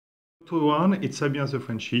Everyone, it's Fabien the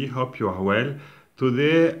Frenchy. Hope you are well.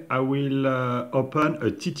 Today I will open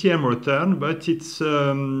a TTM return, but it's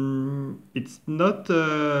not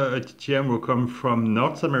a TTM who come from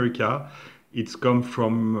North America. It's come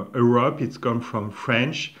from Europe. It's come from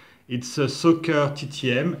French. It's a soccer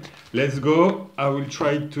TTM. Let's go. I will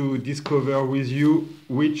try to discover with you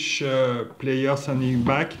which player standing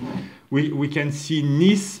back. We can see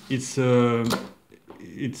Nice. It's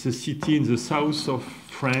a city in the south of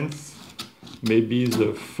France, maybe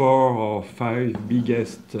the 4 or 5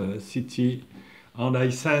 biggest city. And I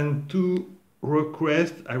sent 2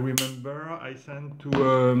 requests. I remember I sent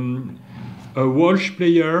to a Welsh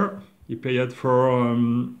player. He played for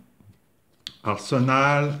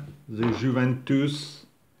Arsenal, the Juventus.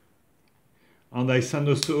 And I sent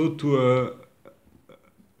also to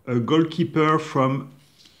a goalkeeper from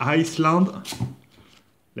Iceland.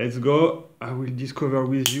 Let's go. I will discover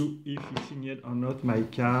with you if he signed or not my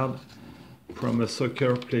card from a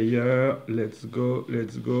soccer player. Let's go.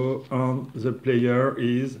 And the player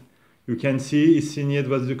is, you can see, he signed,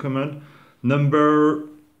 what's the comment? Number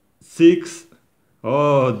 6.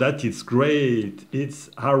 Oh, that is great. It's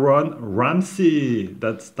Aaron Ramsey.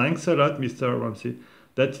 Thanks a lot, Mr. Ramsey.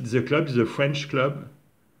 That is the club, is a French club.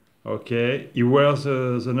 Okay, he wears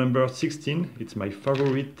the number 16. It's my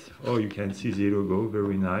favorite. Oh, you can see the logo,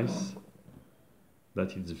 very nice.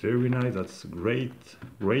 That is very nice. That's great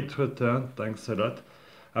return. Thanks a lot.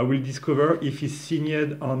 I will discover if he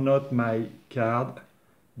signed or not my card.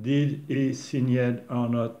 Did he sign or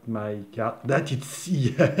not my card? That is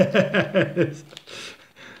yes.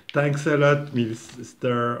 Thanks a lot,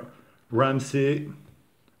 Mr. Ramsey,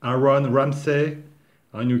 Aaron Ramsey.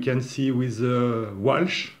 And you can see with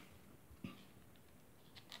Welsh.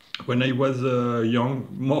 When I was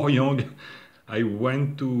more young, I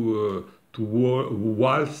went to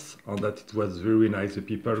Wales, and that it was very nice. The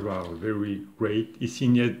people were very great. He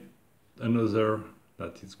signed another,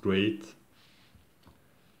 that is great.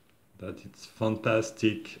 That it's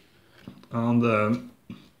fantastic. And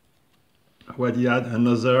what he had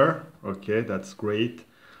another, okay, that's great.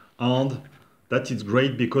 And that is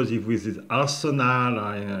great because if with this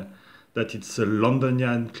Arsenal, that it's a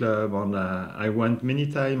Londonian club, and I went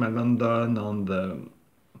many times at London, and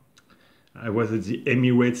I was at the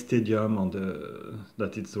Emirates Stadium, and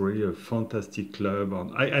that it's really a fantastic club.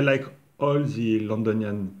 And I like all the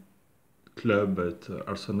Londonian club, but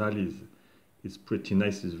Arsenal is pretty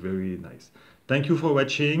nice. It's very nice. Thank you for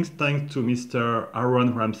watching. Thanks to Mr.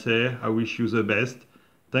 Aaron Ramsey. I wish you the best.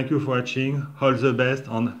 Thank you for watching. All the best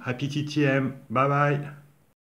and happy TTM. Bye bye.